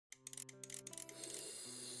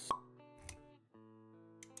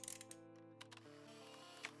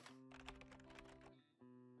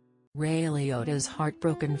Ray Liotta's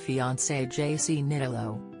heartbroken fiancée Jacy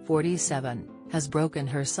Nittolo, 47, has broken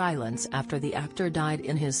her silence after the actor died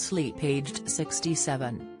in his sleep aged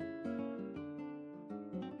 67.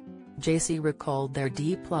 Jacy recalled their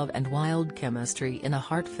deep love and wild chemistry in a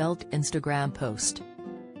heartfelt Instagram post.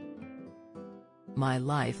 "My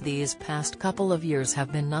life these past couple of years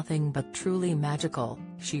have been nothing but truly magical,"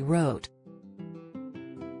 she wrote.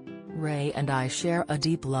 "Ray and I share a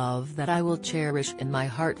deep love that I will cherish in my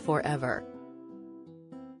heart forever.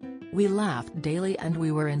 We laughed daily and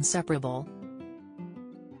we were inseparable.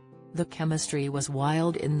 The chemistry was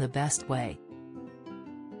wild in the best way."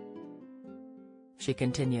 She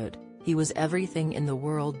continued, "He was everything in the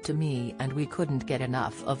world to me and we couldn't get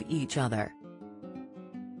enough of each other.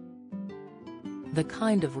 The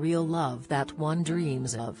kind of real love that one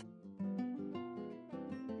dreams of.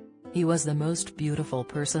 He was the most beautiful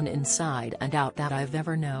person inside and out that I've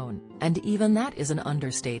ever known, and even that is an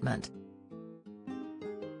understatement."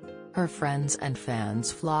 Her friends and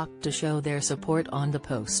fans flocked to show their support on the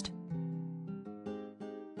post.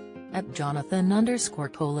 At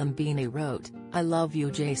Jonathan_Colombini wrote, "I love you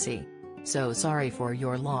Jacy. So sorry for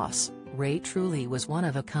your loss, Ray truly was one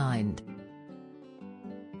of a kind.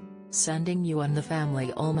 Sending you and the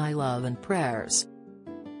family all my love and prayers."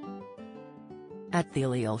 At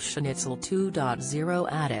Jacy 2.0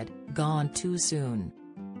 added, "Gone too soon.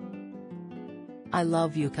 I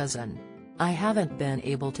love you cousin. I haven't been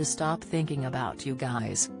able to stop thinking about you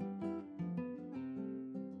guys.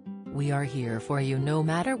 We are here for you no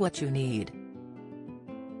matter what you need."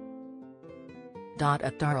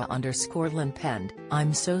 At Tara_Lin penned,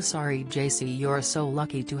 "I'm so sorry Jacy, you're so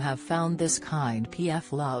lucky to have found this kind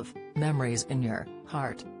PF love, memories in your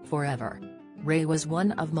heart, forever. Ray was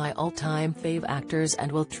one of my all-time fave actors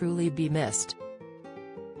and will truly be missed.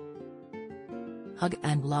 Hug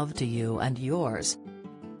and love to you and yours."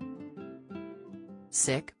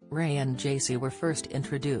 Ray and Jacy were first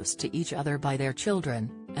introduced to each other by their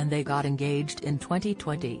children, and they got engaged in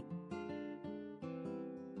 2020.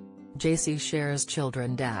 Jacy shares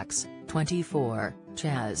children Dax, 24,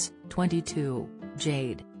 Chaz, 22,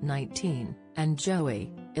 Jade, 19, and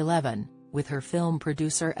Joey, 11, with her film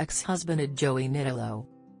producer ex-husband Jacy Nittolo.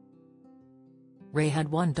 Ray had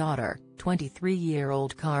one daughter,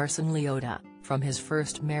 23-year-old Carson Liotta, from his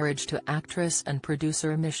first marriage to actress and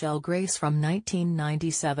producer Michelle Grace from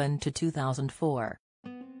 1997 to 2004.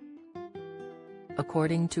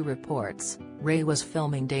 According to reports, Ray was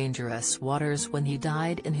filming Dangerous Waters when he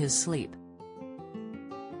died in his sleep.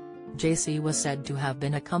 Jacy was said to have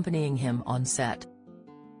been accompanying him on set.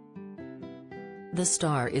 The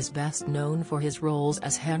star is best known for his roles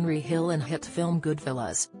as Henry Hill in hit film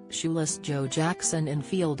Goodfellas, Shoeless Joe Jackson in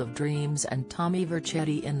Field of Dreams and Tommy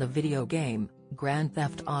Vercetti in the video game, Grand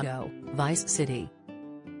Theft Auto, Vice City.